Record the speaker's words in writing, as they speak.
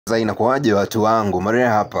Inakuaje watu wangu, Maria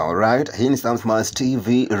hapa, alright? Hii ni Sam Smarts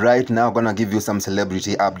TV. Right now gonna give you some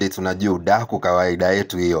celebrity updates. Unajua udaku kawaida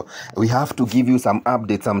yetu hiyo. We have to give you some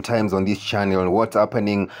updates sometimes on this channel, what's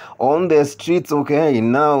happening on the streets, okay?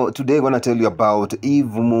 Now today gonna tell you about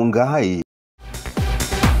Mungai.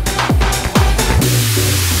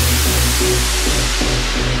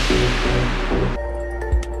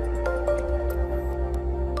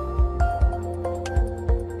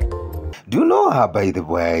 Do you know her, by the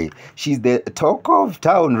way? She's the talk of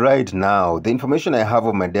town right now. The information I have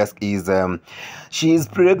on my desk is she's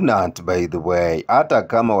pregnant, by the way. Hata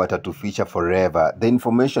kama watatuficha forever. The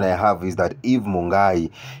information I have is that Mungai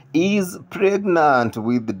is pregnant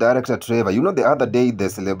with the director Trevor. You know, the other day they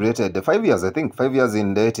celebrated 5 years, I think, 5 years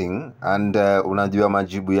in dating. And unajua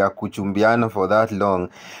majibu ya kuchumbiana for that long.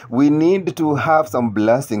 We need to have some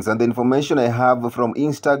blessings. And the information I have from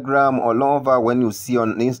Instagram all over, when you see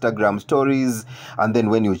on Instagram stories, and then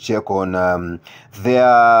when you check on their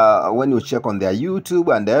YouTube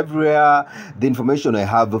and everywhere, the information I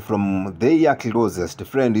have from their closest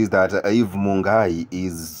friend is that Mungai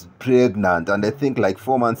is pregnant, and I think like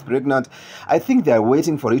 4 months pregnant. I think they are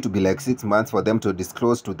waiting for it to be like 6 months for them to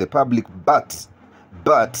disclose to the public, but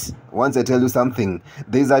once I tell you something,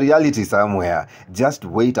 there's a reality somewhere. Just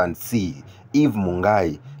wait and see.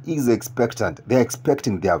 Mungai is expectant. They're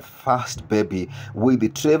expecting their first baby with the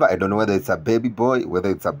Trevor. I don't know whether it's a baby boy, whether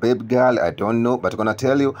it's a baby girl, I don't know, but I'm gonna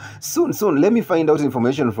tell you soon. Let me find out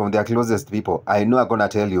information from their closest people. I know I'm gonna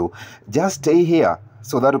tell you. Just stay here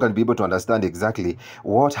so that you can be able to understand exactly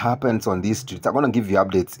what happens on these streets. I'm gonna give you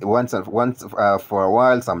updates once for a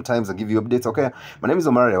while. Sometimes I give you updates, okay? My name is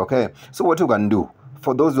Omari, okay? So what you can do,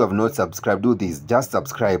 for those who have not subscribed, do this. Just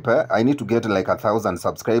subscribe. I need to get like 1,000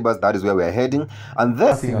 subscribers. That is where we are heading. And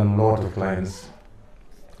then, I think a lot of clients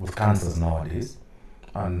with cancers nowadays,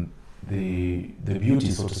 and the beauty,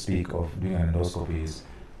 so to speak, of doing an endoscopy is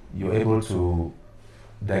you're able to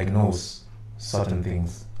diagnose certain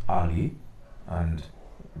things early and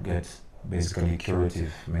get basically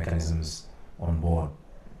curative mechanisms on board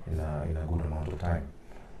in a good amount of time.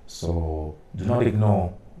 So do not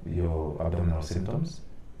ignore your abdominal symptoms.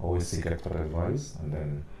 Always seek expert advice, and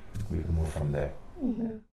then we can move from there.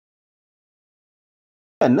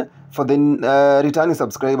 And for the returning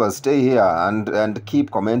subscribers, stay here and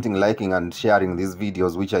keep commenting, liking, and sharing these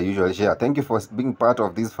videos, which I usually share. Thank you for being part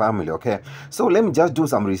of this family, okay? So let me just do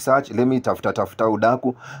some research. Let me tafuta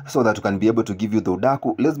udaku so that we can be able to give you the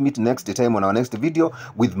udaku. Let's meet next time on our next video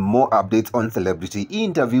with more updates on celebrity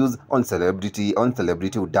interviews, on celebrity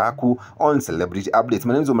udaku, on celebrity updates.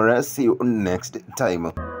 My name is Omar. See you next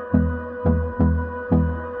time.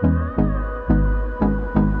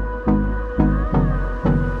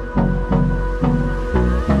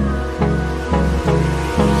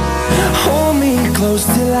 Close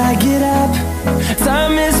till I get up.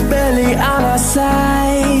 Time is barely on our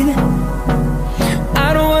side.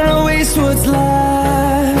 I don't wanna waste what's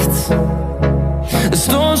left. The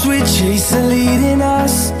storms we chase are leading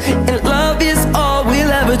us, and love is all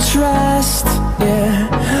we'll ever trust. Yeah,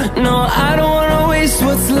 no, I don't wanna waste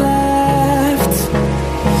what's left.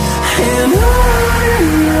 And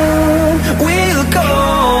on we'll go,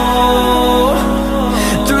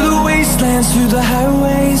 through the wastelands, through the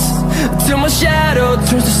highways, till my shadow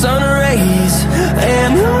turns to sun rays.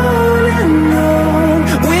 And on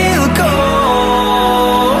we'll go,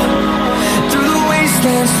 through the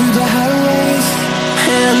wastelands, through the highways,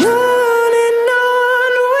 and on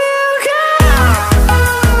we'll go.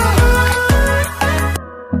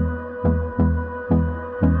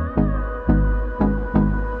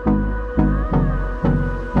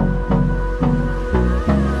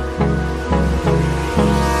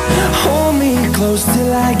 Hold me close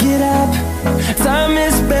till I get up. Time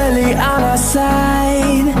is barely on our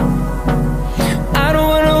side. I don't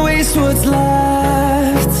wanna waste what's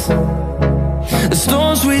left. The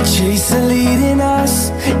storms we chase are leading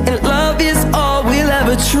us, and love is all we'll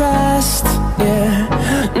ever trust. Yeah,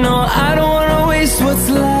 no, I don't wanna